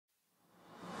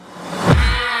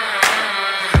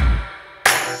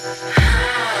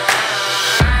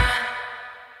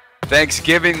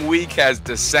Thanksgiving week has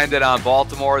descended on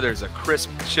Baltimore. There's a crisp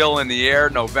chill in the air.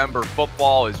 November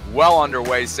football is well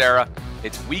underway, Sarah.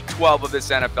 It's week 12 of this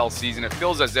NFL season. It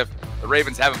feels as if the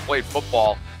Ravens haven't played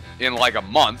football in like a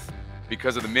month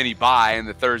because of the mini bye and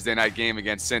the Thursday night game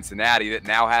against Cincinnati that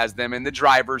now has them in the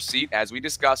driver's seat, as we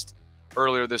discussed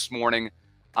earlier this morning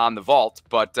on the Vault.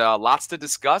 But lots to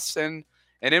discuss and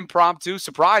an impromptu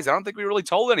surprise. I don't think we really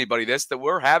told anybody this, that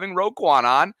we're having Roquan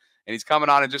on, and he's coming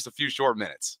on in just a few short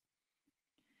minutes.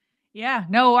 Yeah,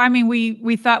 no, I mean,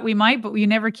 we thought we might, but we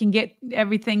never can get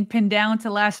everything pinned down to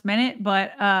last minute.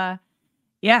 But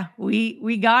yeah,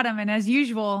 we got him. And as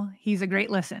usual, he's a great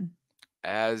listen.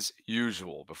 As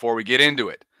usual. Before we get into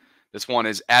it, this one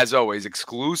is, as always,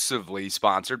 exclusively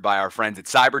sponsored by our friends at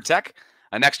CyberTech,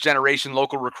 a next-generation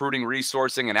local recruiting,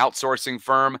 resourcing, and outsourcing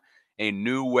firm, a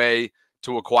new way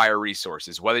to acquire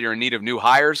resources. Whether you're in need of new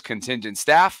hires, contingent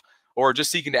staff, or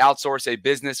just seeking to outsource a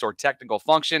business or technical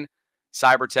function,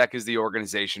 CyberTech is the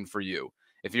organization for you.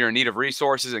 If you're in need of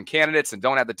resources and candidates and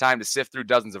don't have the time to sift through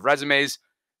dozens of resumes,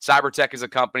 CyberTech is a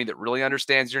company that really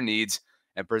understands your needs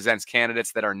and presents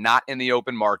candidates that are not in the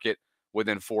open market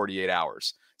within 48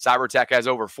 hours. CyberTech has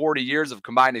over 40 years of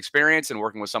combined experience in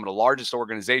working with some of the largest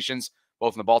organizations,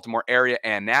 both in the Baltimore area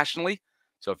and nationally.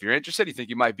 So if you're interested, you think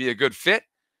you might be a good fit,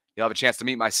 you'll have a chance to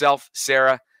meet myself,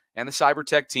 Sarah, and the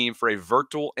CyberTech team for a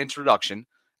virtual introduction.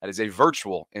 That is a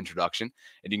virtual introduction.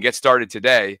 And you can get started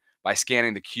today by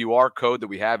scanning the QR code that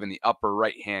we have in the upper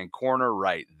right-hand corner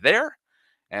right there.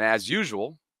 And as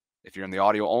usual, if you're in the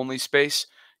audio-only space,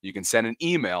 you can send an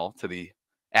email to the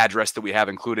address that we have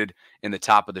included in the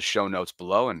top of the show notes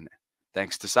below. And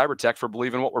thanks to CyberTech for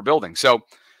believing what we're building. So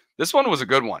this one was a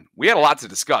good one. We had a lot to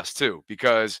discuss, too,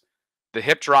 because the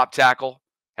hip drop tackle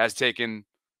has taken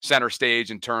center stage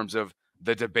in terms of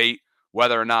the debate,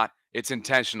 whether or not it's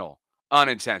intentional,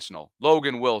 unintentional.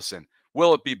 Logan Wilson,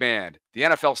 will it be banned? The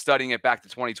NFL studying it back to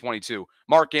 2022.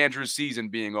 Mark Andrews' season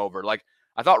being over. Like,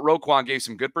 I thought Roquan gave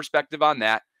some good perspective on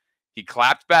that. He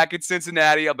clapped back at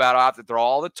Cincinnati about after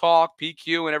all the talk,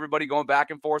 PQ, and everybody going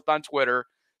back and forth on Twitter.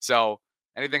 So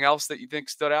anything else that you think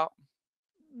stood out?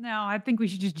 No, I think we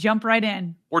should just jump right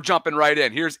in. We're jumping right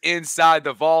in. Here's Inside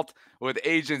the Vault with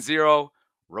Agent Zero,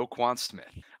 Roquan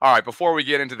Smith. All right, before we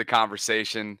get into the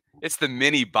conversation, it's the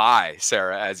mini bye,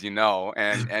 Sarah, as you know.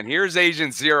 And here's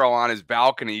Agent Zero on his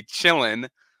balcony chilling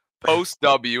post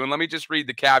W. And let me just read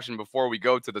the caption before we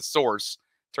go to the source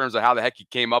in terms of how the heck he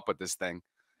came up with this thing.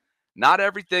 Not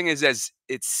everything is as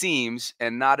it seems,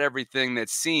 and not everything that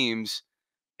seems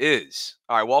is.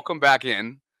 All right, welcome back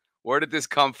in. Where did this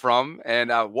come from,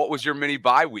 and what was your mini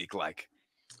bye week like?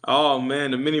 Oh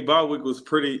man, the mini bye week was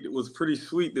pretty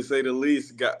sweet, to say the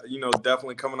least. Got,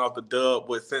 definitely coming off the dub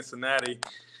with Cincinnati,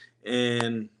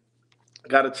 and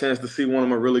got a chance to see one of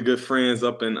my really good friends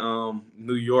up in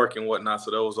New York and whatnot,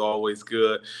 so that was always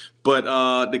good. But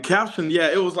the caption,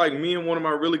 yeah, it was like me and one of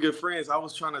my really good friends. I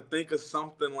was trying to think of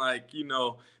something like,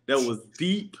 that was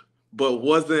deep, but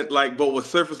was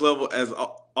surface level as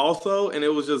also, and it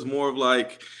was just more of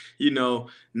like,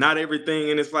 not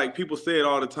everything, and it's like people say it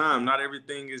all the time, not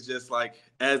everything is just like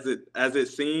as it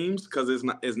seems, because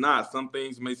it's not. Some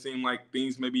things may seem like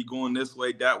things may be going this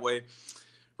way, that way,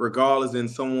 regardless in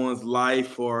someone's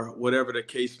life or whatever the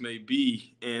case may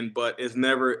be. But it's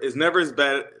never as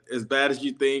bad as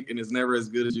you think, and it's never as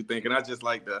good as you think. And I just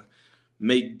like to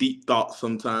make deep thoughts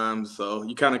sometimes. So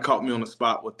you kind of caught me on the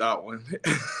spot with that one.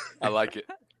 I like it.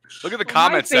 Look at the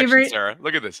comment section, Sarah.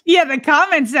 Look at this. Yeah, the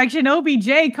comment section,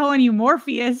 OBJ calling you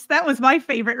Morpheus. That was my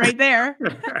favorite right there.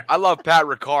 I love Pat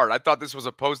Ricard. I thought this was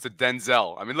a post to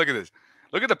Denzel. I mean, look at this.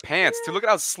 Look at the pants, too. Look at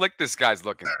how slick this guy's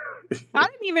looking. I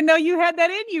didn't even know you had that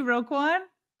in you, Roquan.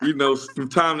 From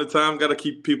time to time, got to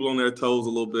keep people on their toes a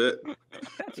little bit.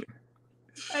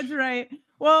 That's right.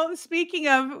 Well, speaking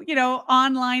of,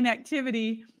 online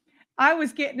activity, I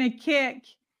was getting a kick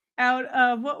out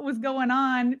of what was going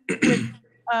on with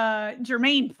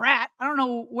Jermaine Pratt. I don't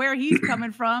know where he's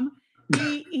coming from.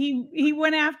 He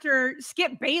went after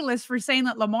Skip Bayless for saying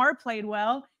that Lamar played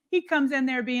well. He comes in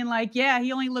there being like, yeah,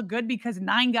 he only looked good because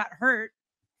 9 got hurt.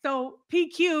 So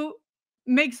PQ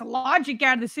makes logic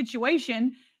out of the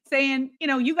situation, saying,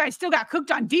 you guys still got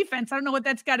cooked on defense. I don't know what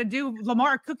that's got to do with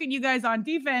Lamar cooking you guys on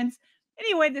defense.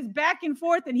 Anyway, this back and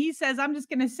forth, and he says, I'm just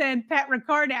going to send Pat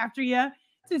Ricard after you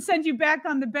to send you back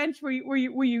on the bench where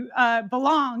you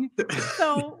belong.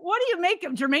 So what do you make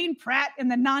of Jermaine Pratt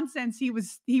and the nonsense he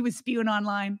was spewing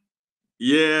online?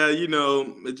 Yeah,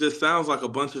 it just sounds like a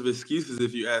bunch of excuses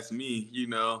if you ask me,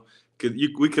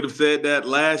 We could have said that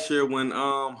last year when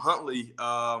Huntley,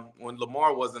 when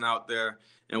Lamar wasn't out there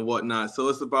and whatnot. So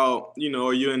it's about,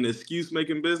 are you in the excuse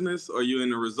making business or are you in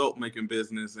the result making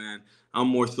business? And I'm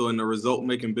more so in the result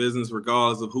making business,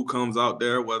 regardless of who comes out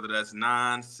there, whether that's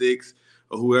 9, 6,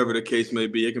 or whoever the case may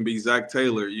be. It can be Zach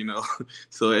Taylor,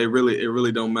 So it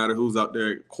really don't matter who's out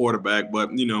there at quarterback. But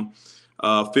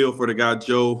feel for the guy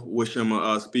Joe. Wish him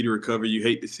a speedy recovery. You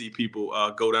hate to see people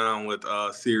go down with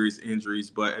serious injuries,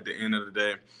 but at the end of the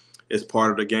day, it's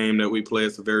part of the game that we play.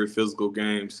 It's a very physical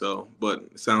game. So, but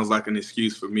it sounds like an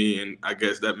excuse for me, and I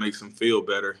guess that makes him feel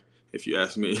better, if you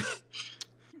ask me.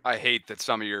 I hate that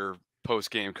some of your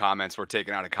post-game comments were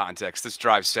taken out of context. This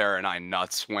drives Sarah and I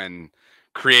nuts when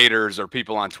creators or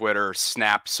people on Twitter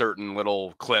snap certain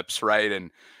little clips, right,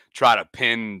 and try to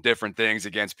pin different things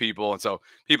against people. And so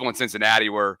people in Cincinnati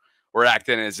were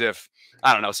acting as if,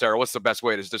 I don't know, Sarah, what's the best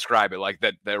way to describe it? Like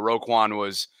that Roquan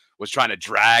was trying to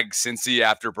drag Cincy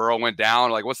after Burrow went down.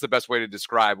 Like, what's the best way to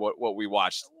describe what we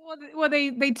watched? Well,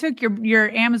 they took your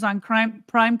Amazon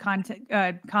Prime content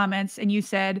comments, and you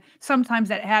said sometimes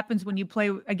that happens when you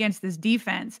play against this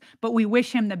defense, but we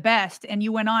wish him the best. And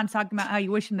you went on talking about how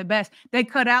you wish him the best. They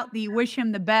cut out the wish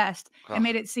him the best and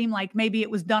made it seem like maybe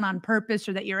it was done on purpose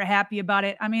or that you're happy about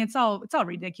it. I mean, it's all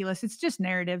ridiculous. It's just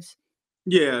narratives.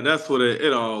 Yeah, that's what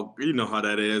it all, how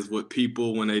that is with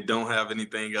people when they don't have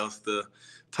anything else to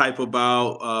type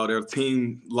about. Their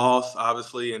team lost,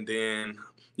 obviously, and then,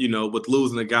 with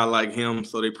losing a guy like him,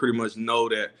 so they pretty much know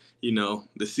that,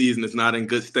 the season is not in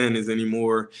good standings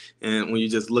anymore. And when you're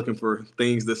just looking for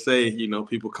things to say,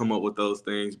 people come up with those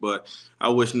things. But I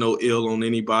wish no ill on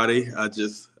anybody.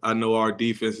 I know our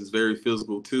defense is very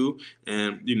physical too.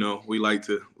 And, we like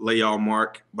to lay our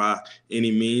mark by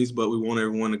any means, but we want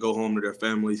everyone to go home to their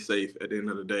families safe at the end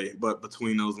of the day. But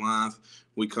between those lines,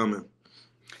 we coming.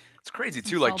 It's crazy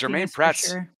too. Like Jermaine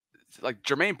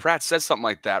Pratt says something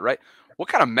like that, right? What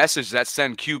kind of message does that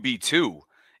send QB2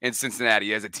 in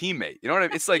Cincinnati as a teammate? You know what I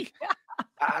mean? It's like, yeah.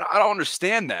 I don't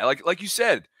understand that. Like you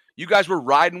said, you guys were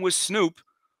riding with Snoop,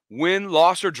 win,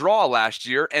 loss, or draw last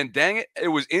year, and dang it, it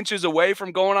was inches away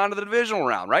from going on to the divisional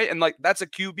round, right? And like that's a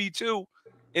QB2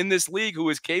 in this league who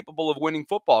is capable of winning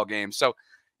football games. So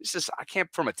it's just, I can't,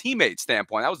 from a teammate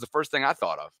standpoint, that was the first thing I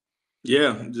thought of.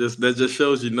 Yeah, that just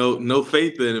shows you no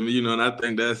faith in him, and I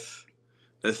think that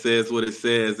says what it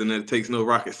says, and it takes no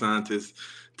rocket scientist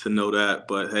to know that.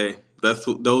 But hey,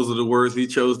 those are the words he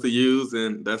chose to use,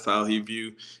 and that's how he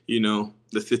viewed,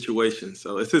 the situation.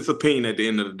 So it's his opinion at the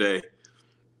end of the day.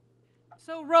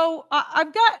 So, Ro,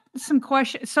 I've got some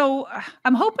questions. So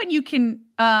I'm hoping you can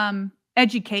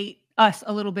educate us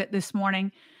a little bit this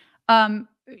morning.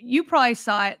 You probably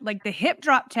saw it, like the hip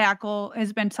drop tackle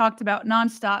has been talked about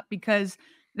nonstop because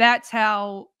that's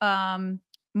how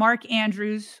Mark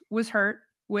Andrews was hurt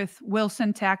with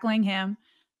Wilson tackling him.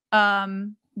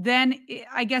 Then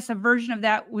I guess a version of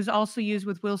that was also used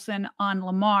with Wilson on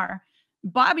Lamar.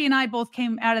 Bobby and I both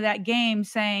came out of that game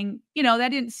saying,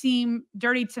 that didn't seem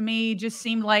dirty to me. Just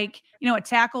seemed like, a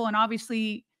tackle. And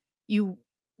obviously you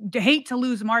hate to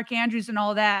lose Mark Andrews and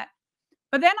all that.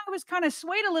 But then I was kind of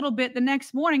swayed a little bit the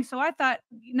next morning. So I thought,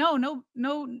 no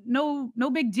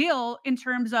big deal in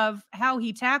terms of how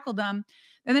he tackled them.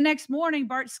 And the next morning,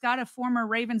 Bart Scott, a former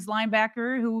Ravens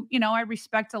linebacker who, I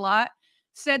respect a lot,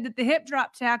 said that the hip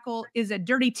drop tackle is a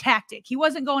dirty tactic. He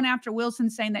wasn't going after Wilson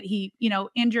saying that he,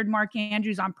 injured Mark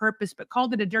Andrews on purpose, but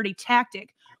called it a dirty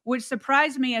tactic, which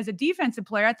surprised me as a defensive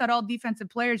player. I thought all defensive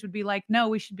players would be like, no,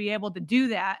 we should be able to do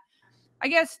that. I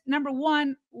guess, number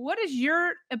one, what is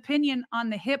your opinion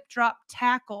on the hip drop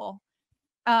tackle?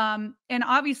 And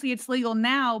obviously it's legal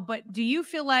now, but do you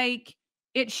feel like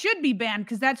it should be banned?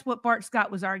 Because that's what Bart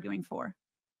Scott was arguing for.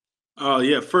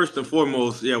 Yeah, first and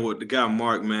foremost, with the guy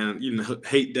Mark, man,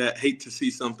 hate to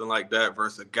see something like that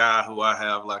versus a guy who I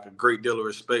have like a great deal of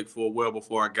respect for well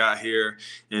before I got here,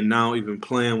 and now even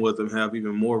playing with him have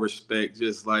even more respect,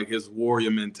 just like his warrior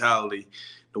mentality,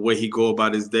 the way he go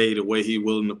about his day, the way he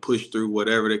willing to push through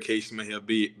whatever the case may have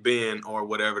been or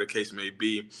whatever the case may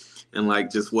be, and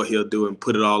like just what he'll do and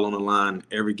put it all on the line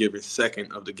every given second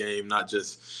of the game, not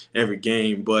just every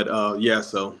game. But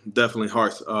so definitely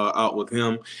hearts out with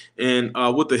him. And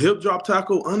with the hip drop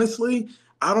tackle, honestly,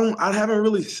 I haven't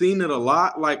really seen it a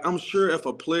lot. Like I'm sure if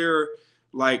a player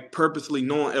like purposely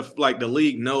knowing, if like the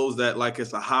league knows that like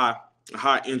it's a high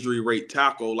injury rate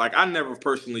tackle, like I never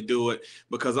personally do it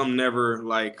because I'm never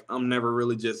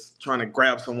really just trying to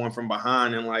grab someone from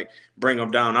behind and like bring them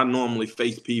down. I normally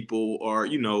face people or,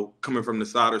 coming from the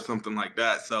side or something like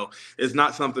that. So it's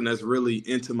not something that's really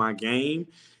into my game.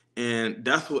 And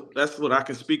that's what I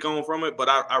can speak on from it. But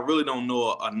I really don't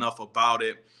know enough about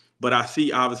it But I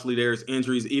see obviously there's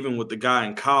injuries even with the guy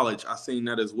in college. I seen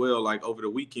that as well. Like over the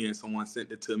weekend, someone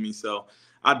sent it to me. So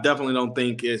I definitely don't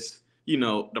think it's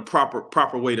the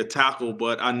proper way to tackle.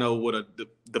 But I know what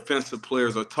defensive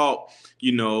players are taught.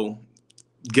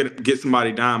 Get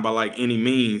somebody down by like any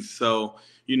means. So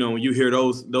when you hear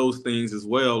those things as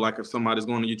well, like if somebody's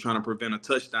going to you trying to prevent a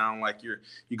touchdown, like you're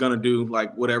gonna do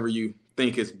like whatever you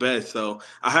think is best. So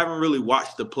I haven't really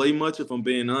watched the play much, if I'm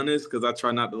being honest, because I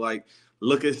try not to like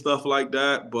look at stuff like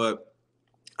that. But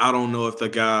I don't know if the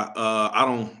guy, I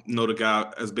don't know the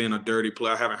guy as being a dirty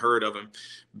player. I haven't heard of him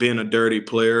being a dirty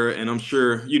player. And I'm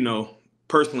sure,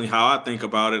 personally how I think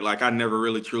about it, like I never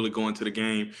really truly go into the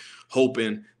game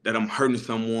hoping that I'm hurting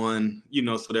someone,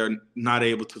 so they're not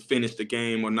able to finish the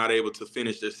game or not able to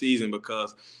finish their season,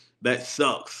 because that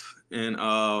sucks. And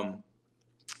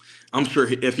I'm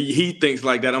sure if he thinks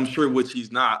like that, I'm sure which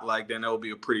he's not, like then that would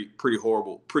be a pretty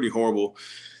horrible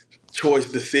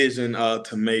choice decision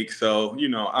to make. So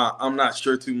I'm not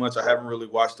sure too much. I haven't really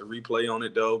watched the replay on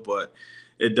it though, but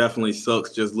it definitely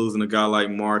sucks just losing a guy like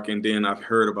Mark. And then I've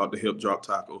heard about the hip drop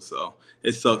tackle, so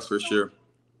it sucks for sure.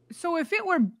 So if it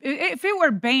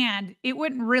were banned, it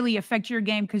wouldn't really affect your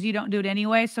game because you don't do it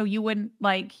anyway. So you wouldn't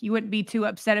be too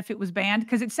upset if it was banned,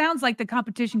 because it sounds like the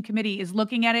competition committee is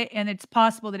looking at it and it's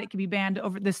possible that it could be banned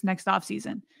over this next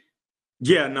offseason.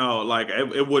 Yeah, no, like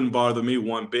it wouldn't bother me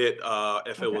one bit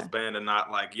if it was banned or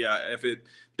not. Like, yeah, if it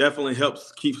definitely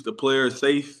keeps the players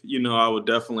safe, I would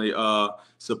definitely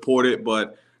support it.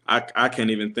 But I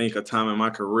can't even think of a time in my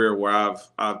career where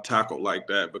I've tackled like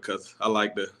that, because I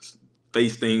like the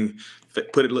face thing,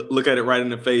 look at it right in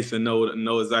the face and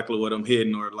know exactly what I'm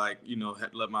hitting, or like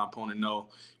let my opponent know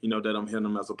that I'm hitting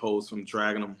them, as opposed from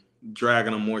dragging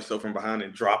them more so from behind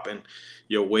and dropping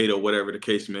your weight or whatever the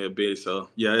case may be. So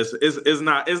yeah, it's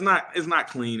not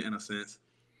clean in a sense.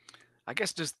 I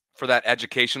guess just for that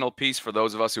educational piece, for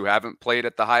those of us who haven't played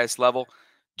at the highest level,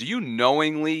 do you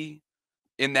knowingly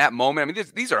in that moment? I mean,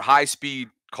 these are high speed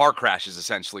car crashes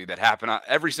essentially that happen on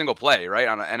every single play, right,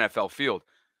 on an NFL field.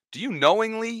 Do you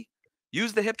knowingly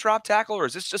use the hip drop tackle, or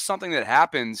is this just something that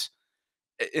happens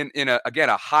in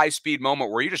a high speed moment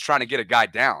where you're just trying to get a guy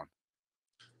down?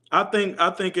 I think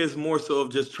it's more so of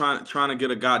just trying to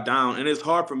get a guy down, and it's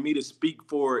hard for me to speak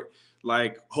for it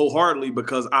like wholeheartedly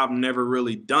because I've never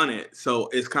really done it. So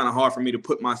it's kind of hard for me to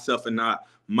put myself in that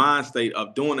mind state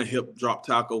of doing a hip drop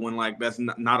tackle when like that's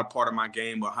not a part of my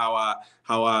game or how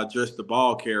I address the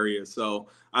ball carrier. So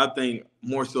I think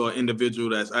more so an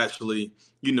individual that's actually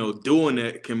doing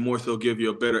it can more so give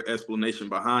you a better explanation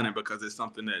behind it, because it's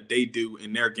something that they do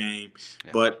in their game.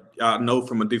 Yeah. But I know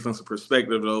from a defensive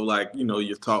perspective though, like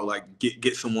you've taught like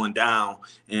get someone down,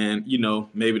 and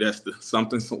maybe that's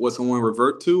something what someone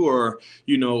revert to, or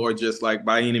or just like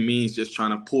by any means just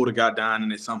trying to pull the guy down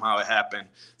and somehow it happened.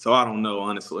 So I don't know,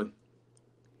 honestly.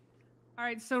 All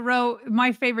right, so Ro,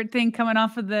 my favorite thing coming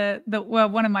off of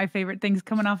one of my favorite things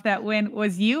coming off that win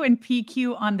was you and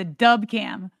PQ on the dub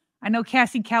cam. I know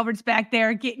Cassie Calvert's back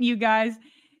there getting you guys.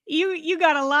 You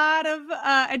got a lot of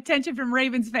attention from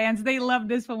Ravens fans. They loved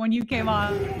this one when you came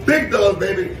on. Big dub,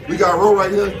 baby. We got Ro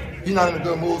right here. He's not in a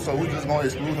good mood, so we're just going to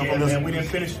exclude him from this. We didn't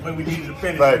finish the way we needed to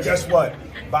finish. But guess what?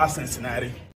 Bye,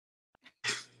 Cincinnati.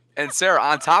 And Sarah,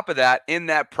 on top of that, in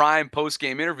that prime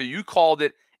post-game interview, you called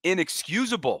it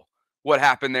inexcusable what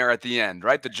happened there at the end,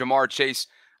 right? The Jamar Chase,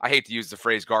 I hate to use the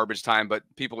phrase garbage time, but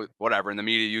people, whatever, in the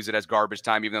media use it as garbage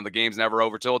time, even though the game's never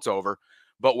over till it's over.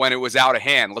 But when it was out of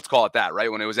hand, let's call it that,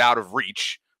 right? When it was out of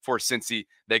reach for Cincy,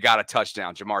 they got a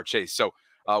touchdown, Jamar Chase. So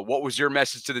what was your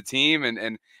message to the team?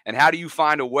 And how do you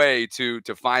find a way to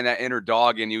find that inner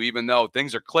dog in you, even though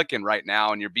things are clicking right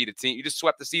now and you're beat a team? You just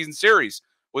swept the season series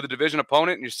with a division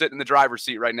opponent, and you're sitting in the driver's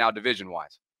seat right now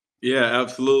division-wise. Yeah,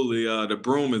 absolutely. The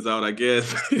broom is out, I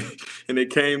guess. And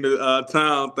it came to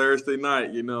town Thursday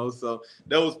night, so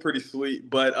that was pretty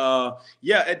sweet. But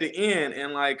yeah, at the end,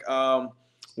 and like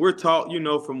we're taught,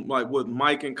 from like with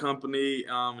Mike and company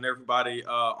and everybody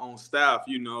on staff,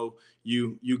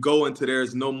 you go into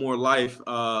there's no more life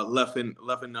left in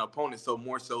the opponent. So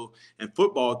more so in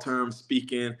football terms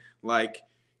speaking, like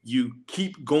you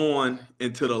keep going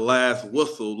into the last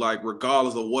whistle, like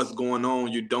regardless of what's going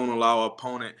on, you don't allow an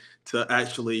opponent to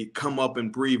actually come up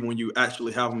and breathe when you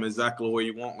actually have them exactly where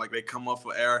you want. Like they come up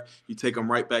for air, you take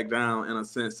them right back down in a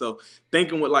sense. So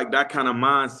thinking with like that kind of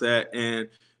mindset and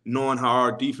knowing how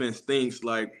our defense thinks,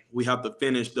 like we have to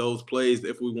finish those plays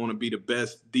if we want to be the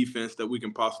best defense that we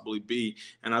can possibly be.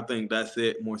 And I think that's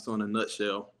it more so in a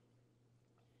nutshell.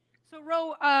 So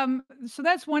Ro, so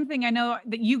that's one thing I know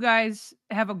that you guys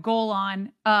have a goal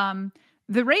on.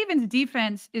 the Ravens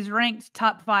defense is ranked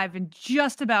top 5 in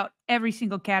just about every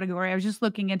single category. I was just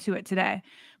looking into it today.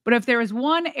 But if there was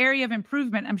one area of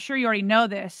improvement, I'm sure you already know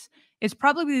this, it's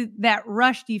probably that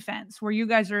rush defense where you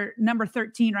guys are number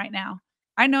 13 right now.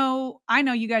 I know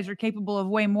you guys are capable of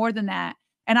way more than that.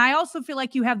 And I also feel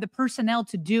like you have the personnel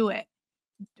to do it.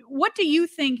 What do you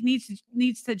think needs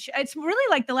to it's really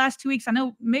like the last 2 weeks. I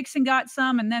know Mixon got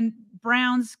some and then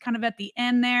Brown's kind of at the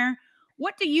end there.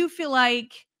 What do you feel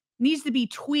like needs to be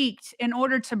tweaked in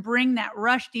order to bring that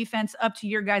rush defense up to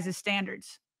your guys'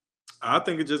 standards? I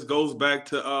think it just goes back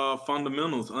to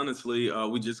fundamentals. Honestly,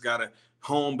 we just gotta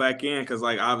hone back in because,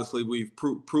 like, obviously we've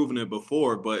proven it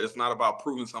before, but it's not about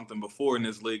proving something before in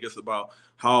this league. It's about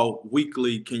how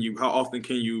often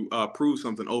can you prove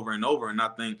something over and over. And I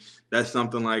think that's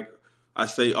something, like I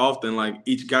say often, like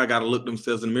each guy got to look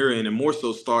themselves in the mirror, and it more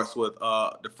so starts with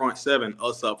the front seven,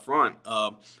 us up front,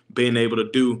 being able to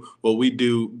do what we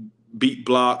do. Beat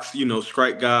blocks,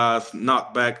 strike guys,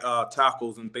 knock back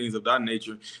tackles, and things of that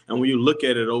nature. And when you look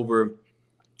at it over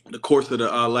the course of the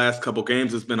last couple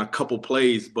games, it's been a couple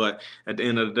plays, but at the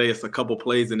end of the day, it's a couple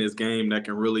plays in this game that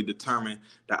can really determine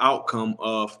the outcome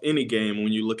of any game.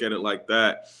 When you look at it like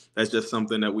that, that's just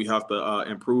something that we have to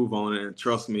improve on. And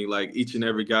trust me, like each and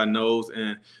every guy knows.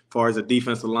 And as far as the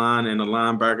defensive line and the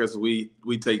linebackers,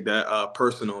 we take that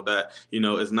personal, that,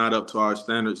 it's not up to our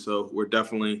standards. So we're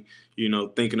definitely,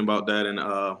 thinking about that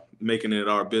and making it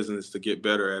our business to get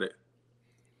better at it.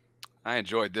 I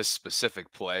enjoyed this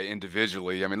specific play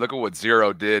individually. I mean, look at what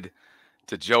Zero did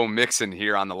to Joe Mixon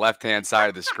here on the left-hand side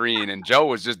of the screen. And Joe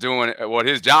was just doing what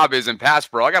his job is in pass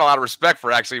pro. I got a lot of respect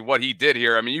for actually what he did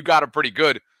here. I mean, you got him pretty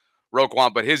good,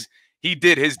 Roquan, but he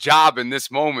did his job in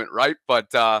this moment, right?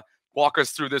 But walk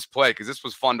us through this play because this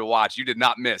was fun to watch. You did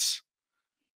not miss.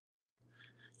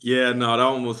 Yeah, no, that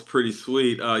one was pretty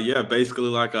sweet. Basically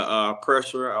like a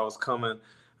pressure. I was coming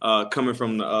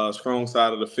from the strong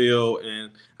side of the field,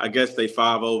 and I guess they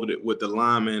 5-0'd it with the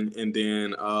lineman, and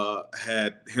then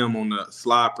had him on the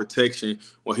slide protection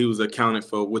while he was accounting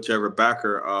for whichever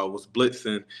backer was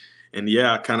blitzing. And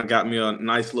yeah, kind of got me a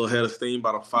nice little head of steam,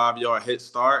 about a 5-yard head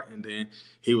start, and then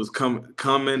he was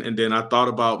coming, and then I thought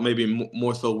about maybe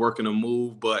more so working a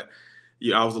move, but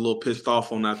yeah, I was a little pissed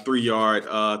off on that 3-yard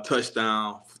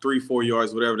touchdown, 3-4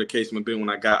 yards, whatever the case may be, when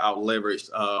I got out leveraged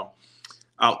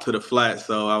out to the flat.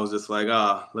 So I was just like,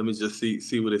 let me just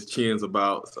see what his chin's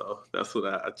about. So that's what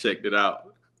I checked it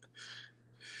out.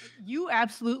 You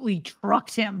absolutely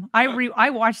trucked him.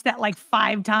 I watched that like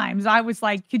 5 times. I was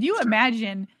like, could you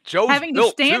imagine having to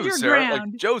stand your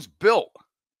ground? Like, Joe's built.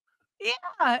 Yeah,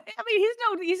 I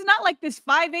mean, he's not like this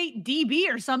 5'8"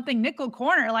 DB or something, nickel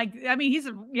corner. Like, I mean,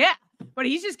 but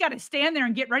he's just got to stand there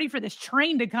and get ready for this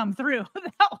train to come through.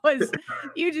 That was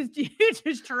you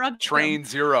just trucked Train him.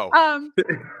 Zero.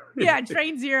 Yeah,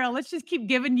 Train Zero. Let's just keep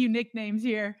giving you nicknames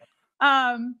here.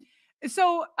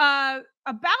 So about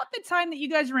the time that you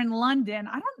guys were in London,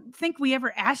 I don't think we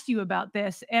ever asked you about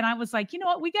this, and I was like, you know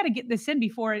what, we got to get this in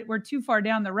before we're too far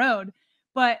down the road.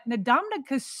 But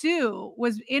Ndamukong Suh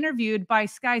was interviewed by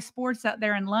Sky Sports out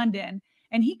there in London,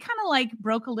 and he kind of like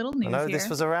broke a little news I know here. This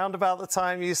was around about the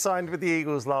time you signed with the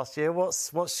Eagles last year.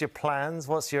 What's your plans?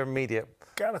 What's your immediate?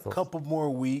 Got a couple more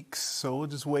weeks, so we'll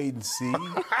just wait and see.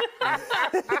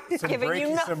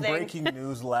 Some breaking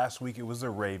news last week. It was the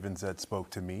Ravens that spoke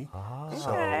to me.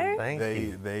 So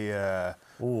they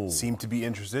seem to be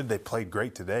interested. They played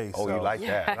great today. Oh, so. you like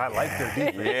that? I like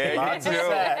their defense. Yeah, Lots of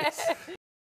sacks.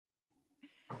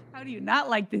 How do you not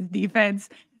like this defense?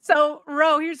 So,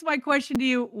 Ro, here's my question to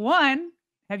you. 1,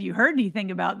 have you heard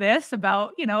anything about this,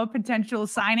 about, a potential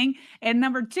signing? And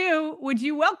number 2, would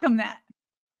you welcome that?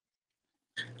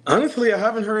 Honestly, I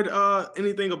haven't heard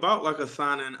anything about like a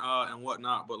signing and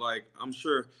whatnot, but like I'm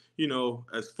sure,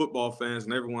 as football fans,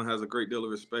 and everyone has a great deal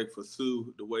of respect for Suh,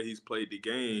 the way he's played the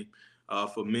game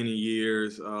for many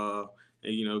years.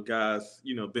 And, guys,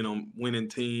 been on winning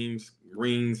teams,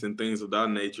 rings, and things of that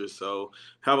nature. So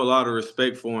have a lot of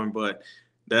respect for him, but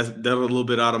that's a little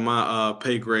bit out of my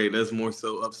pay grade. That's more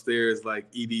so upstairs,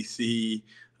 like EDC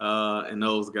and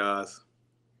those guys.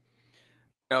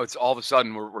 It's all of a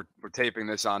sudden we're taping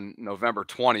this on November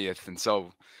 20th, and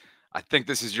so I think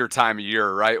this is your time of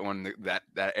year, right? When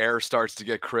that air starts to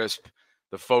get crisp,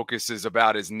 the focus is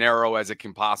about as narrow as it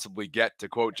can possibly get, to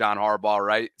quote John Harbaugh,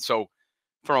 right? So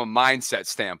from a mindset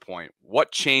standpoint,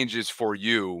 what changes for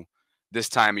you this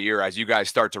time of year as you guys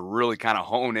start to really kind of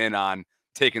hone in on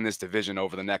taking this division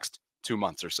over the next 2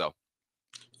 months or so?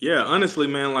 Yeah, honestly,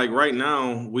 man, like right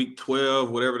now, week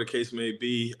 12, whatever the case may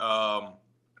be,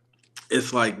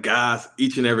 it's like guys,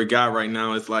 each and every guy right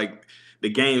now, it's like the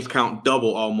games count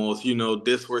double almost.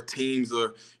 This where teams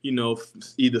are,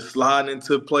 either sliding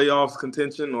into playoffs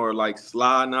contention or like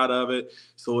sliding out of it.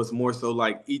 So it's more so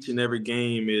like each and every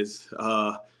game is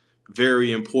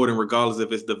very important, regardless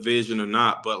if it's division or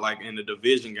not. But like in the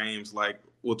division games, like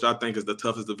which I think is the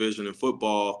toughest division in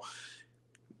football,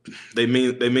 they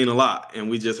mean a lot, and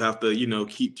we just have to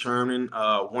keep churning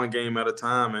one game at a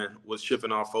time, and we're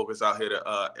shifting our focus out here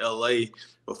to LA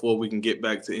before we can get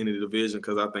back to any division,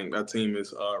 because I think that team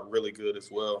is really good as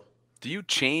well. Do you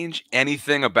change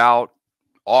anything about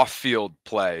off-field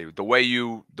play, the way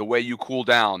you cool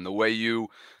down,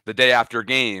 the day after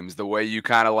games, the way you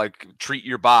kind of like treat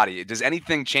your body? Does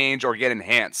anything change or get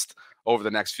enhanced over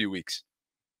the next few weeks?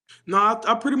 No,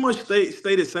 I pretty much stay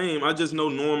the same. I just know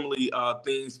normally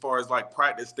things as far as like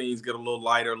practice, things get a little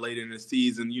lighter later in the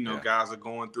season. Guys are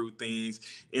going through things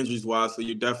injuries wise, so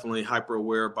you're definitely hyper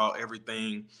aware about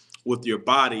everything with your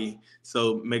body.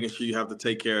 So making sure you have to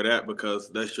take care of that, because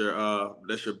that's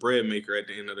your bread maker at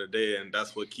the end of the day, and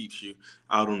that's what keeps you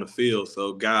out on the field.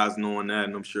 So guys knowing that,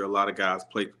 and I'm sure a lot of guys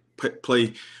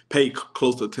pay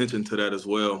close attention to that as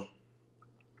well.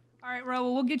 All right,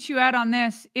 Ro, we'll get you out on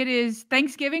this. It is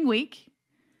Thanksgiving week.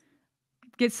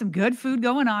 Get some good food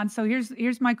going on. So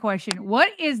here's my question.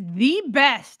 What is the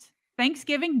best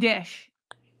Thanksgiving dish,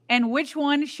 and which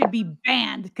one should be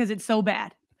banned because it's so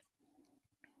bad?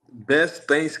 Best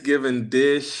Thanksgiving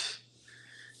dish,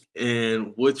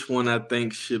 and which one I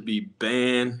think should be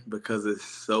banned because it's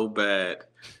so bad.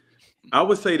 I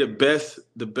would say the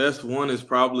best one is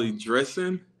probably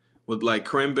dressing with like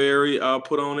cranberry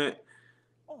put on it.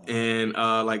 And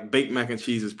like baked mac and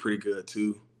cheese is pretty good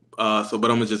too. But I'm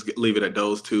gonna just leave it at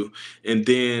those two. And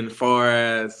then far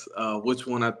as which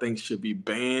one I think should be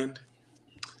banned,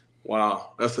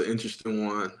 wow, that's an interesting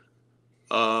one.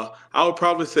 I would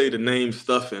probably say the name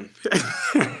stuffing.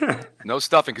 No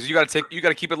stuffing, because you got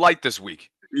to keep it light this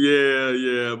week.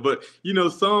 Yeah. But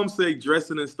some say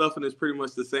dressing and stuffing is pretty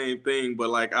much the same thing. But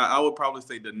like I would probably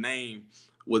say the name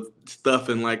with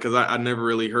stuffing, like, because I never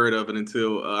really heard of it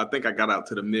until I think I got out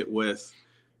to the Midwest.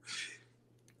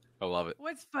 I love it.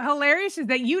 What's hilarious is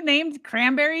that you named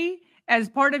cranberry as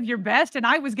part of your best, and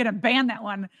I was gonna ban that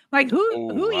one. Like,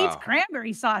 who eats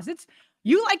cranberry sauce?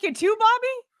 You like it too,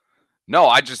 Bobby? No,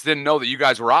 I just didn't know that you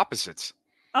guys were opposites.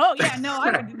 Oh yeah,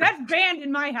 no, that's banned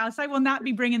in my house. I will not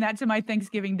be bringing that to my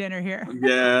Thanksgiving dinner here.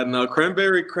 Yeah, no,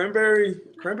 cranberry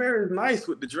is nice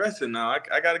with the dressing. Now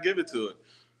I got to give it to it.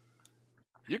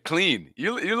 You're clean.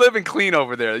 You're living clean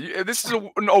over there. This is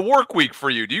a work week for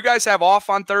you. Do you guys have off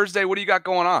on Thursday? What do you got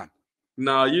going on?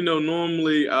 No,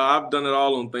 normally I've done it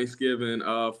all on Thanksgiving.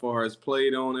 Far as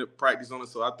played on it, practice on it.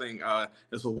 So I think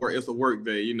it's a work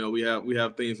day. We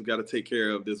have things we got to take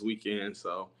care of this weekend.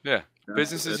 So yeah,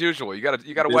 business as usual. You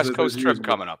got a West Coast trip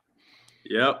coming up.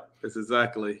 Yep, that's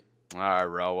exactly. All right,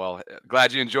 Ro. Well,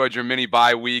 glad you enjoyed your mini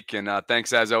bye week, and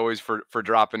thanks as always for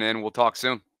dropping in. We'll talk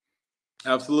soon.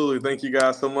 Absolutely. Thank you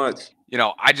guys so much.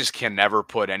 I just can never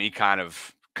put any kind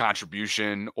of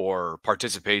contribution or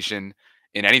participation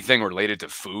in anything related to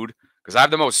food, because I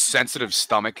have the most sensitive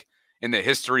stomach in the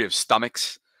history of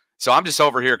stomachs. So I'm just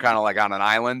over here kind of like on an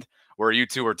island where you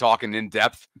two are talking in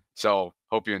depth. So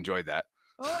hope you enjoyed that.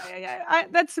 Well,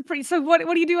 that's so what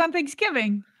do you do on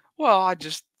Thanksgiving? Well, I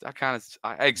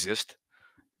exist.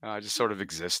 I just sort of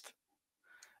exist.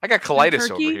 I got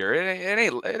colitis over here.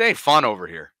 It ain't fun over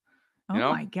here. Oh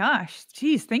my gosh.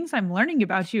 Geez, things I'm learning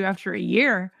about you after a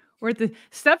year worth of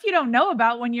stuff you don't know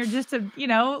about when you're just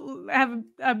have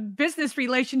a business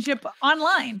relationship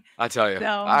online. I tell you,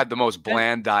 I had the most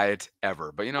bland diet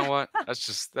ever, but you know what?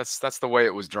 That's the way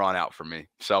it was drawn out for me.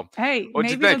 So hey,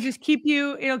 maybe it'll just keep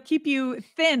you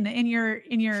thin in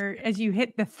your as you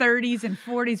hit the 30s and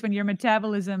 40s when your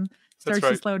metabolism starts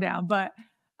to slow down. But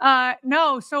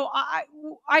no, so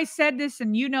I said this,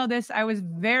 and this, I was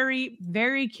very,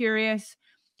 very curious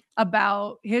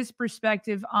about his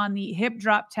perspective on the hip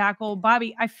drop tackle.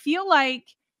 Bobby, I feel like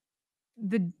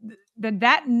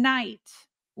that night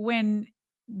when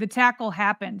the tackle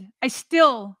happened, I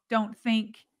still don't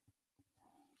think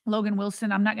Logan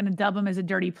Wilson, I'm not going to dub him as a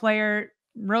dirty player.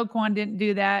 Roquan didn't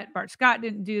do that. Bart Scott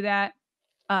didn't do that.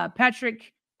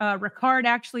 Patrick Ricard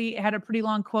actually had a pretty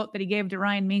long quote that he gave to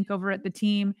Ryan Mink over at the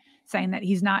team saying that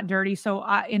he's not dirty. So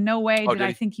in no way did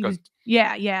I think he was.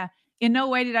 Yeah. In no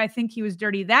way did I think he was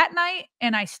dirty that night.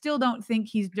 And I still don't think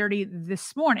he's dirty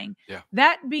this morning. Yeah.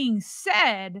 That being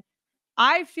said,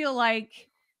 I feel like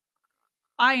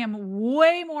I am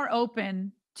way more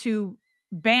open to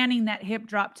banning that hip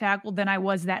drop tackle than I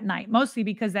was that night, mostly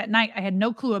because that night I had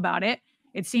no clue about it.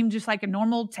 It seemed just like a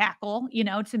normal tackle,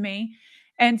 to me.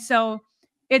 And so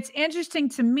it's interesting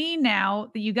to me now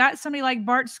that you got somebody like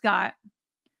Bart Scott,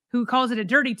 who calls it a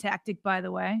dirty tactic, by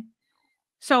the way.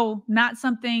 So not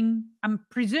something I'm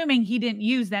presuming he didn't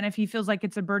use then if he feels like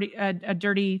it's a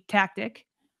dirty tactic.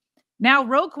 Now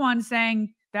Roquan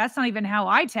saying that's not even how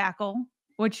I tackle,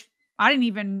 which I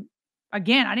didn't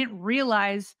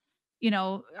realize,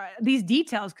 these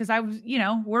details because I was,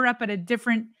 we're up at a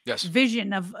different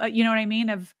vision of, you know what I mean,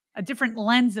 of a different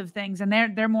lens of things, and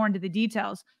they're more into the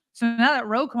details. So now that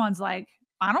Roquan's like,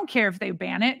 I don't care if they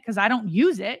ban it because I don't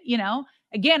use it,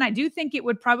 Again, I do think it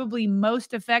would probably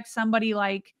most affect somebody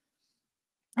like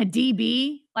a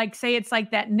DB, like say it's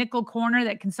like that nickel corner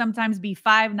that can sometimes be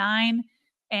 5'9"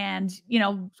 and,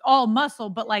 all muscle,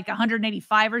 but like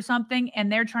 185 or something. And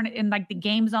they're trying to, and like the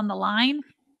game's on the line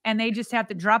and they just have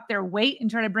to drop their weight and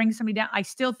try to bring somebody down. I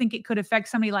still think it could affect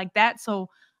somebody like that. So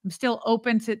I'm still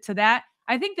open to that.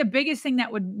 I think the biggest thing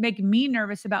that would make me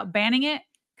nervous about banning it,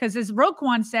 because as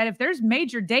Roquan said, if there's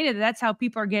major data that that's how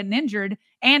people are getting injured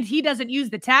and he doesn't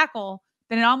use the tackle,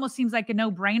 then it almost seems like a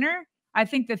no-brainer. I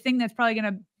think the thing that's probably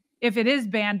going to, if it is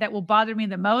banned, that will bother me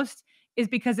the most is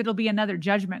because it'll be another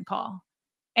judgment call.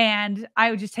 And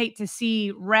I would just hate to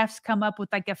see refs come up with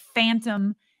like a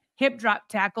phantom hip drop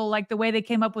tackle, like the way they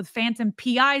came up with phantom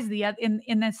PIs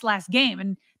in this last game.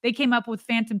 And they came up with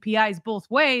phantom PIs both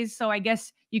ways. So I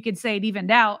guess you could say it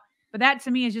evened out. But that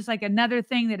to me is just like another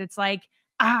thing that it's like,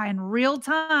 in real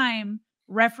time,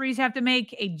 referees have to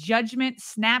make a judgment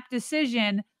snap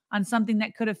decision on something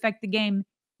that could affect the game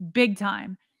big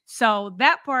time. So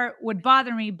that part would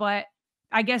bother me, but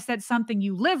I guess that's something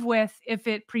you live with if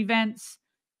it prevents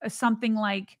something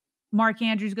like Mark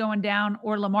Andrews going down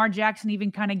or Lamar Jackson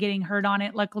even kind of getting hurt on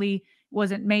it. Luckily,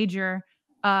 wasn't major.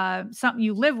 Something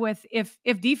you live with if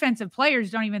defensive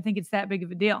players don't even think it's that big of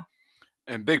a deal.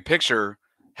 And big picture,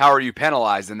 how are you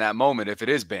penalized in that moment if it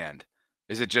is banned?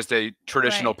 Is it just a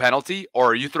traditional penalty, or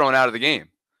are you thrown out of the game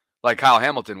like Kyle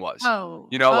Hamilton was?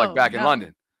 Like back in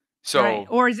London. So,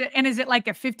 or is it like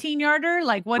a 15-yarder?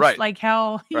 Like what's like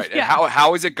how? Right. Yeah.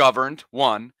 How is it governed?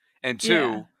 One, and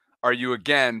two, are you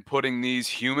again putting these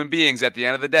human beings at the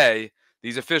end of the day,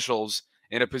 these officials,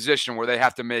 in a position where they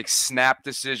have to make snap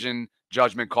decision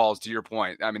judgment calls? To your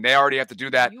point, I mean, they already have to do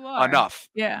that enough.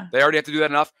 Yeah, they already have to do that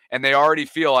enough, and they already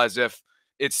feel as if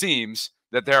it seems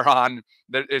that they're on.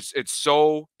 That it's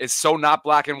so not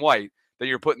black and white that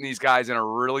you're putting these guys in a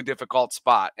really difficult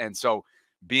spot. And so,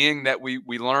 being that we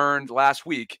learned last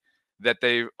week that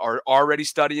they are already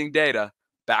studying data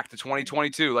back to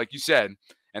 2022, like you said,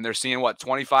 and they're seeing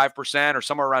 25% or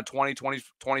somewhere around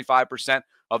 25%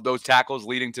 of those tackles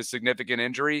leading to significant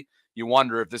injury, you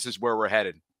wonder if this is where we're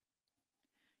headed.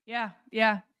 Yeah,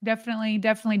 definitely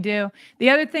do. The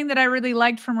other thing that I really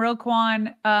liked from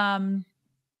Roquan,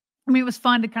 it was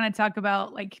fun to kind of talk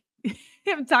about like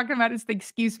him talking about his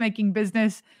excuse making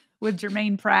business with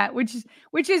Jermaine Pratt, which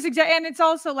is exactly, and it's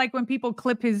also like when people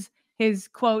clip his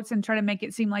quotes and try to make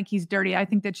it seem like he's dirty. I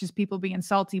think that's just people being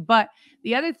salty. But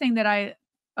the other thing that I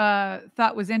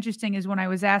thought was interesting is when I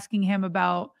was asking him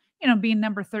about, being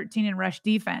number 13 in rush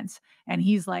defense, and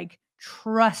he's like,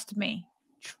 trust me.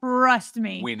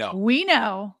 We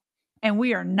know. And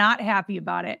we are not happy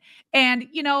about it. And,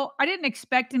 I didn't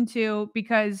expect him to,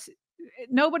 because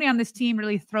nobody on this team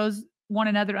really throws one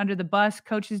another under the bus.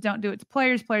 Coaches don't do it to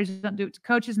players. Players don't do it to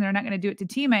coaches, and they're not going to do it to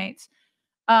teammates.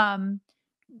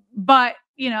 But,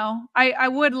 I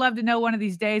would love to know one of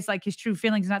these days, like his true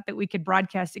feelings, not that we could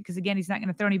broadcast it, because again, he's not going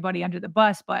to throw anybody under the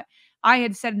bus. But I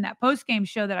had said in that post-game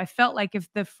show that I felt like if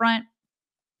the front,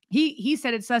 he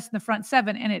said it's us in the front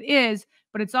seven, and it is,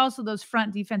 but it's also those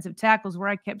front defensive tackles where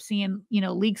I kept seeing,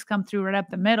 leaks come through right up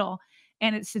the middle.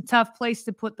 And it's a tough place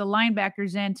to put the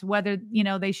linebackers in to whether,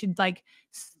 they should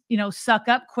suck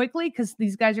up quickly because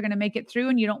these guys are going to make it through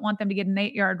and you don't want them to get an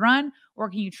 8-yard run, or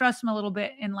can you trust them a little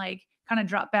bit and kind of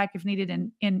drop back if needed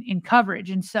in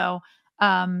coverage. And so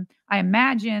I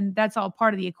imagine that's all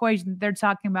part of the equation that they're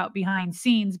talking about behind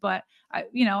scenes. But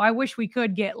I wish we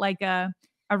could get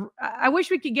I wish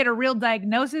we could get a real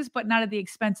diagnosis, but not at the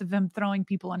expense of him throwing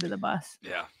people under the bus.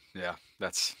 Yeah,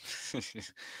 that's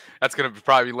going to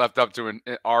probably be left up to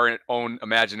our own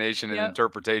imagination and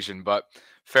interpretation, but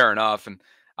fair enough. And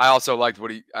I also liked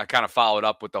I kind of followed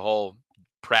up with the whole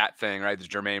Pratt thing, right? The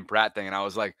Jermaine Pratt thing. And I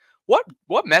was like,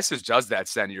 what message does that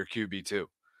send to your QB too?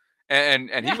 And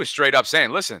he was straight up saying,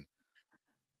 listen,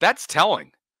 that's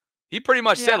telling. He pretty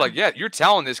much said you're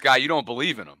telling this guy you don't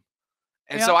believe in him.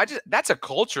 And so that's a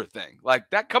culture thing. Like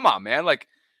that, come on, man. Like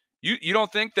you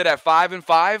don't think that at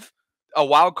 5-5, a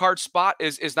wild card spot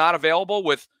is not available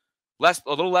with a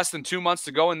little less than 2 months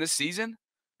to go in this season?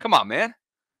 Come on, man.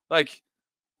 Like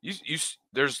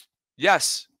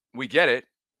yes, we get it.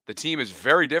 the team is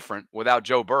very different without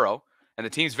Joe Burrow, and the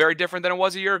team's very different than it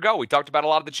was a year ago. We talked about a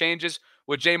lot of the changes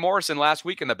with Jay Morrison last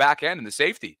week in the back end and the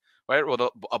safety, right? With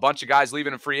a bunch of guys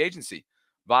leaving in free agency,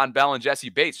 Von Bell and Jesse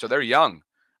Bates, so they're young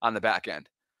on the back end.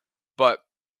 But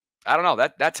I don't know.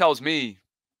 That tells me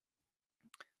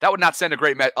that would not send a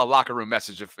great locker room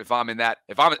message if I'm in that.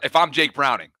 If I'm Jake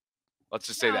Browning, let's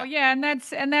just say that. Yeah,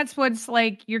 and that's what's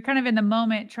like. You're kind of in the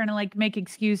moment trying to like make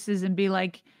excuses and be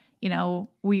like, you know,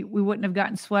 we wouldn't have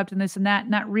gotten swept in this and that,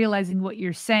 not realizing what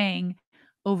you're saying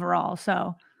overall.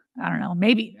 So I don't know.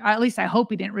 Maybe, at least I hope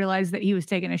he didn't realize that he was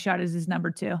taking a shot as his number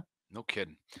 2. No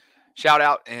kidding. Shout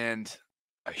out and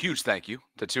a huge thank you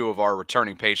to 2 of our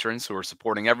returning patrons who are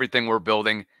supporting everything we're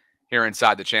building here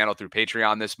inside the channel through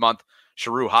Patreon this month.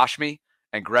 Sharu Hashmi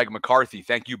and Greg McCarthy.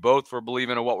 Thank you both for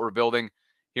believing in what we're building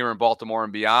here in Baltimore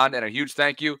and beyond. And a huge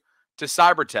thank you to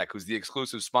CyberTech, who's the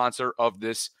exclusive sponsor of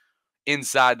this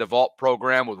Inside the Vault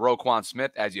program with Roquan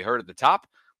Smith, as you heard at the top.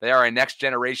 They are a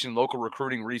next-generation local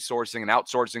recruiting, resourcing, and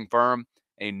outsourcing firm,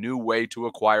 a new way to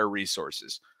acquire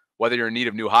resources. Whether you're in need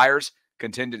of new hires,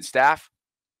 contingent staff,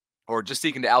 or just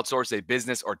seeking to outsource a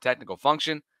business or technical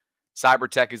function,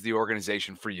 CyberTech is the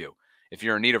organization for you. If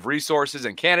you're in need of resources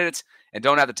and candidates and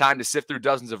don't have the time to sift through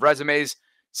dozens of resumes,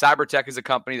 CyberTech is a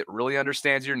company that really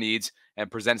understands your needs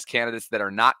and presents candidates that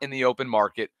are not in the open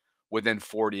market within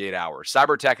 48 hours.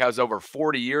 CyberTech has over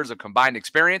 40 years of combined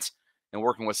experience in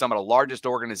working with some of the largest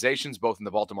organizations, both in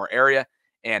the Baltimore area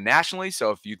and nationally.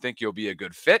 So if you think you'll be a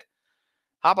good fit,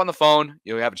 hop on the phone.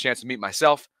 You'll have a chance to meet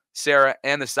myself, Sarah,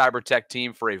 and the CyberTech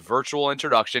team for a virtual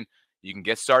introduction. You can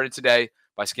get started today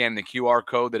by scanning the QR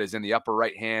code that is in the upper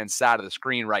right-hand side of the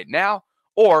screen right now,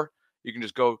 or you can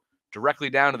just go directly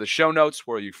down to the show notes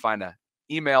where you find an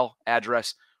email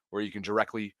address where you can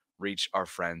directly reach our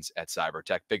friends at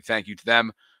CyberTech. Big thank you to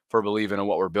them for believing in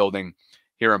what we're building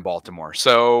here in Baltimore.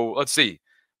 So let's see.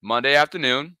 Monday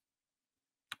afternoon,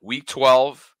 week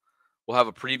 12, we'll have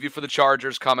a preview for the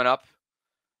Chargers coming up.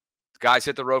 The guys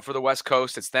hit the road for the West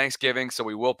Coast. It's Thanksgiving, so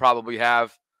we will probably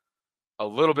have a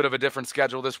little bit of a different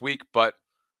schedule this week. But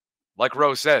like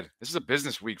Rose said, this is a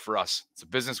business week for us. It's a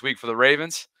business week for the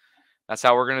Ravens. That's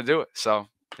how we're going to do it. So,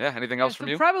 yeah, anything else from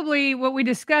you? Probably what we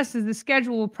discussed is the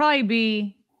schedule will probably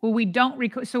be, well, we don't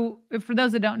record. So for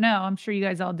those that don't know, I'm sure you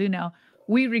guys all do know,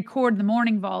 we record the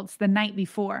morning vaults the night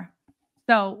before.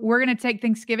 So we're going to take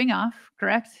Thanksgiving off,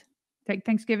 correct? Take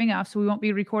Thanksgiving off. So we won't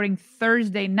be recording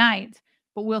Thursday night,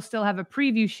 but we'll still have a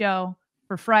preview show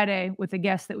for Friday with a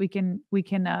guest that we can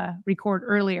record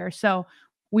earlier. So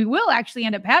we will actually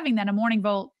end up having then a morning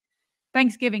vault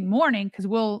Thanksgiving morning, because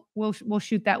we'll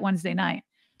shoot that Wednesday night.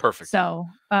 Perfect. So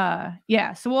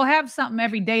yeah, so we'll have something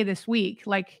every day this week,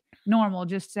 like normal,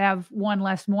 just to have one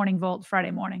less morning vault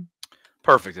Friday morning.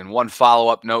 Perfect. And one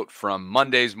follow-up note from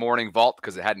Monday's morning vault,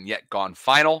 because it hadn't yet gone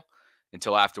final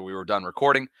until after we were done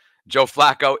recording. Joe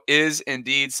Flacco is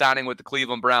indeed signing with the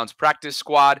Cleveland Browns practice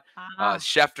squad.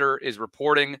 Schefter is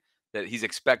reporting that he's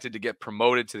expected to get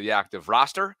promoted to the active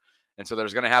roster. And so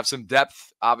there's going to have some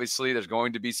depth. Obviously, there's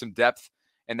going to be some depth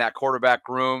in that quarterback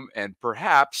room. And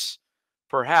perhaps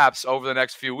over the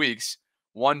next few weeks,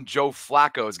 one Joe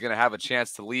Flacco is going to have a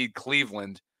chance to lead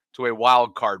Cleveland to a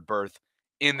wild card berth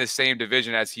in the same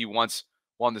division as he once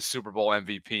won the Super Bowl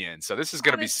MVP in. So this is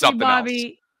going to be something Bobby,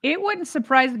 else. It wouldn't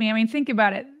surprise me. I mean, think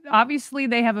about it. Obviously,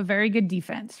 they have a very good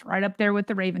defense, right up there with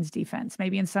the Ravens defense.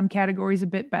 Maybe in some categories a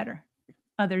bit better.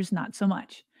 Others, not so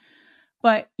much.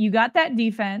 But you got that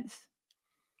defense,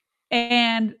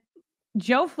 and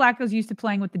Joe Flacco's used to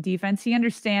playing with the defense. He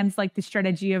understands like the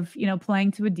strategy of,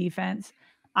 playing to a defense.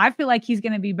 I feel like he's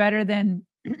going to be better than,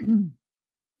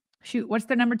 shoot, what's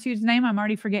their number 2's name? I'm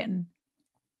already forgetting.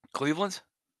 Cleveland's?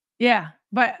 Yeah,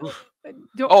 but.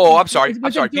 I'm sorry.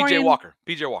 PJ Walker.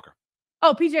 PJ Walker.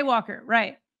 Oh, PJ Walker.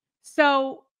 Right.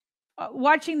 So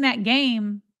watching that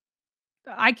game,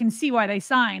 I can see why they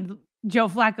signed Joe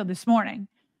Flacco this morning.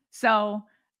 So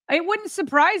it wouldn't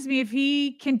surprise me if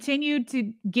he continued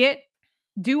to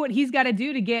do what he's got to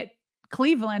do to get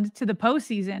Cleveland to the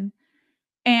postseason.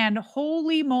 And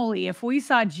holy moly, if we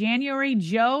saw January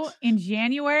Joe in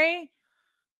January,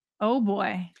 oh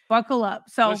boy, buckle up.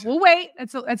 So we'll wait.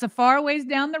 That's a far ways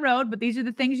down the road, but these are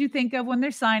the things you think of when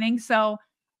they're signing. So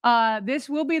this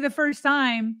will be the first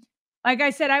time. Like I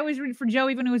said, I was rooting for Joe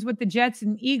even when he was with the Jets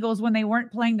and Eagles when they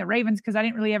weren't playing the Ravens, because I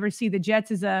didn't really ever see the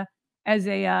Jets as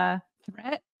a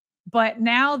threat. But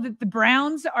now that the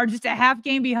Browns are just a half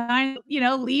game behind,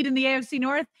 lead in the AFC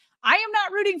North, I am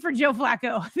not rooting for Joe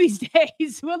Flacco these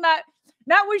days.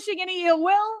 Not wishing any ill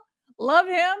will. Love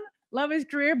him. Love his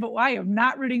career, but I am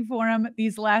not rooting for him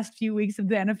these last few weeks of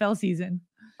the NFL season.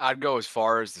 I'd go as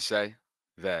far as to say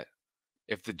that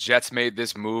if the Jets made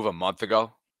this move a month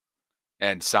ago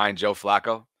and signed Joe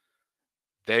Flacco,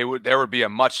 there would be a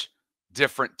much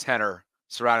different tenor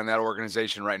surrounding that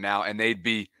organization right now, and they'd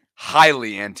be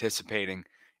highly anticipating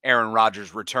Aaron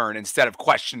Rodgers' return instead of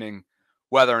questioning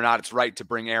whether or not it's right to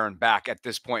bring Aaron back at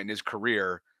this point in his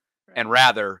career, and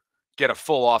rather get a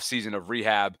full offseason of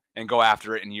rehab and go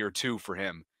after it in year 2 for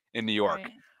him in New York.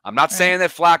 Right. I'm not saying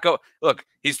that Flacco, look,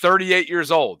 he's 38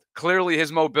 years old. Clearly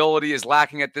his mobility is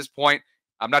lacking at this point.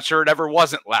 I'm not sure it ever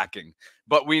wasn't lacking,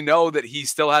 but we know that he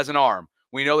still has an arm.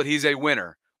 We know that he's a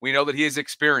winner. We know that he is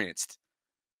experienced.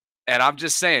 And I'm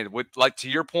just saying, to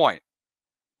your point,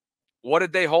 what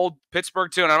did they hold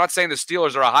Pittsburgh to? And I'm not saying the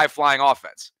Steelers are a high-flying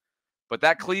offense, but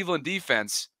that Cleveland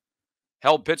defense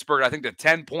held Pittsburgh, I think, to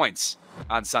 10 points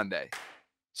on Sunday.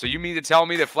 So you mean to tell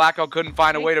me that Flacco couldn't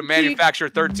find a way to manufacture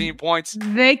 13 points?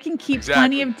 They can keep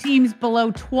plenty of teams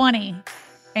below 20,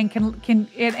 and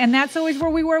and that's always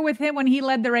where we were with him when he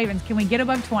led the Ravens. Can we get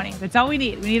above 20? That's all we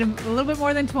need. We need a little bit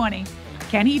more than 20.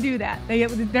 Can he do that? They're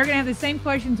going to have the same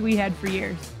questions we had for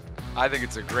years. I think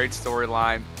it's a great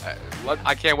storyline.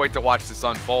 I can't wait to watch this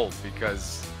unfold,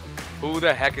 because who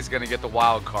the heck is going to get the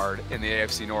wild card in the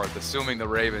AFC North, assuming the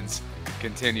Ravens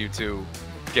continue to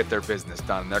get their business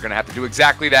done? They're going to have to do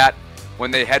exactly that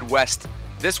when they head west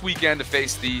this weekend to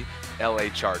face the LA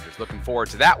Chargers. Looking forward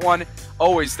to that one.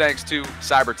 Always thanks to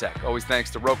CyberTech. Always thanks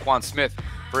to Roquan Smith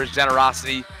for his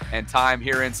generosity and time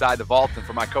here inside the vault. And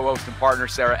for my co-host and partner,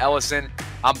 Sarah Ellison,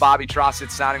 I'm Bobby Trossett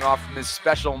signing off from this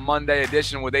special Monday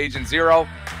edition with Agent Zero.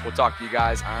 We'll talk to you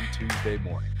guys on Tuesday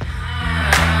morning.